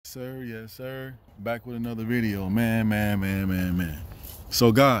Sir, yes, sir. Back with another video, man.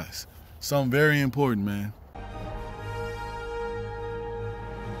 So, guys, something very important, man.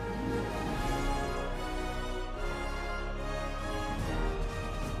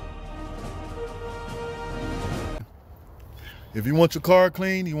 If you want your car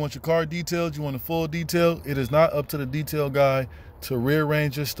clean, you want your car detailed, you want a full detail, it is not up to the detail guy to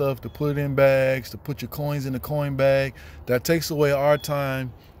rearrange your stuff, to put it in bags, to put your coins in the coin bag. That takes away our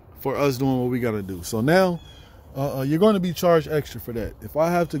time for us doing what we got to do. So now you're going to be charged extra for that. If I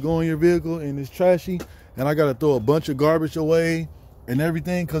have to go in your vehicle and it's trashy and I got to throw a bunch of garbage away and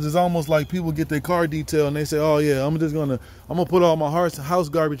everything, because it's almost like people get their car detailed and they say, oh yeah, I'm gonna put all my house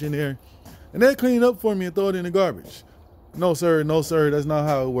garbage in there and they clean it up for me and throw it in the garbage. No sir, that's not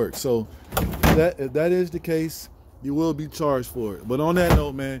how it works. So if that is the case, you will be charged for it. But on that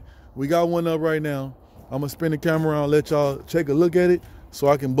note, man, we got one up right now. I'm gonna spin the camera around, let y'all take a look at it so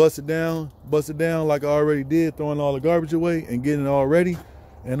I can bust it down like I already did, throwing all the garbage away and getting it all ready.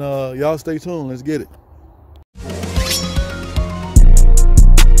 And y'all stay tuned, let's get it.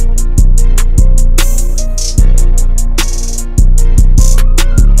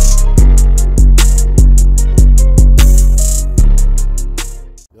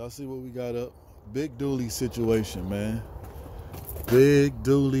 Y'all see what we got up? Big dually situation, man. Big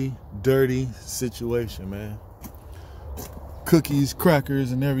dually, dirty situation, man. Cookies,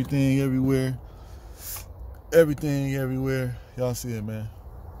 crackers, and everything everywhere. Everything everywhere. Y'all see it, man.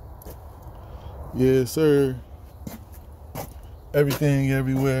 Yes, sir. Everything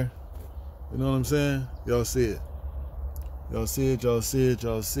everywhere. You know what I'm saying? Y'all see it. Y'all see it, y'all see it,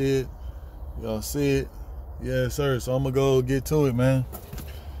 y'all see it. Y'all see it. Yes, sir. So I'm gonna go get to it, man.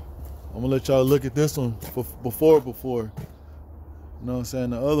 I'm gonna let y'all look at this one before. You know what I'm saying?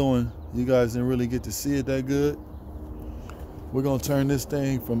 The other one, you guys didn't really get to see it that good. We're gonna turn this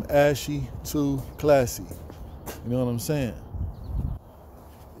thing from ashy to classy. You know what I'm saying?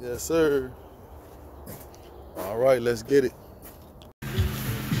 Yes, sir. All right, let's get it.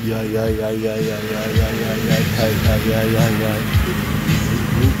 Yeah.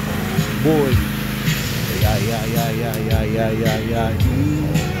 Boy. Yeah.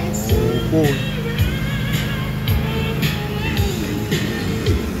 Oh, boy.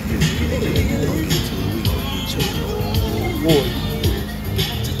 Boy.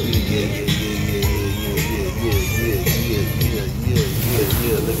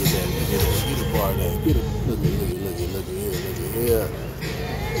 Yeah, look at that. Get a bar there. Get it. Look at here. Yeah.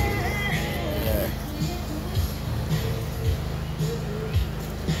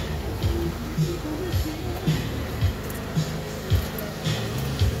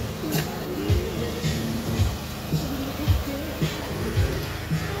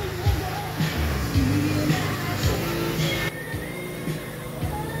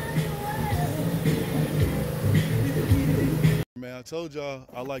 Man, I told y'all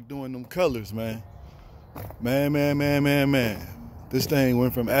I like doing them colors, man. Man. This thing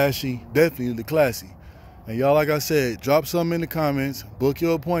went from ashy, definitely to classy. And y'all, like I said, drop something in the comments, book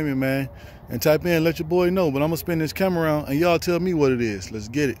your appointment, man, and type in, let your boy know. But I'm gonna spin this camera around and y'all tell me what it is. Let's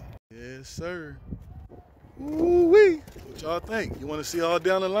get it. Yes, sir. Ooh-wee. What y'all think? You wanna see all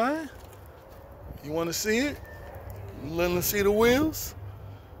down the line? You wanna see it? You wanna see the wheels?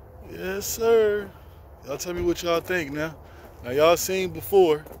 Yes, sir. Y'all tell me what y'all think now. Now y'all seen the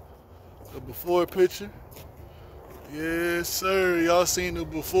before picture. Yes, sir. Y'all seen the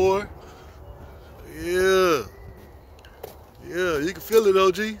before. Yeah, you can feel it,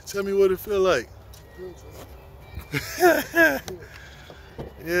 OG. Tell me what it feel like.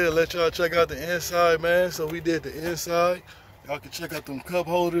 Yeah, let y'all check out the inside, man. So we did the inside. Y'all can check out them cup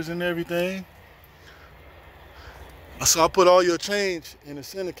holders and everything. So I put all your change in the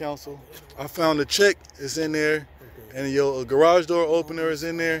center console. I found the check is in there, and your garage door opener is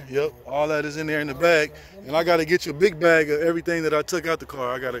in there. Yep, all that is in there in the bag. And I gotta get you a big bag of everything that I took out the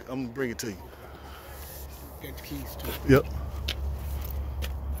car. I'm gonna bring it to you. Get the keys too. Yep.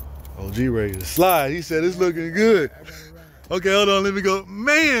 OG ready to slide. He said it's looking good. Okay, hold on, let me go.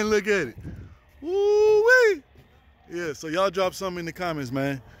 Man, look at it. Woo-wee. Yeah, so y'all drop something in the comments,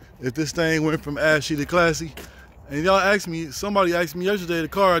 man. If this thing went from ashy to classy. And y'all asked me, somebody asked me yesterday, the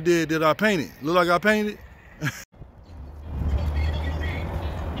car I did I paint it? Look like I painted it?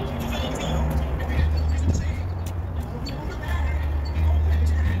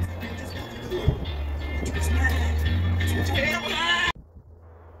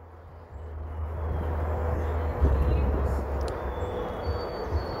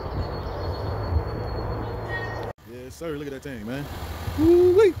 Yes, sir, look at that thing, man.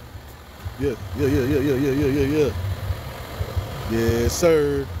 Woo-wee. Yeah. Yes,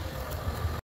 sir.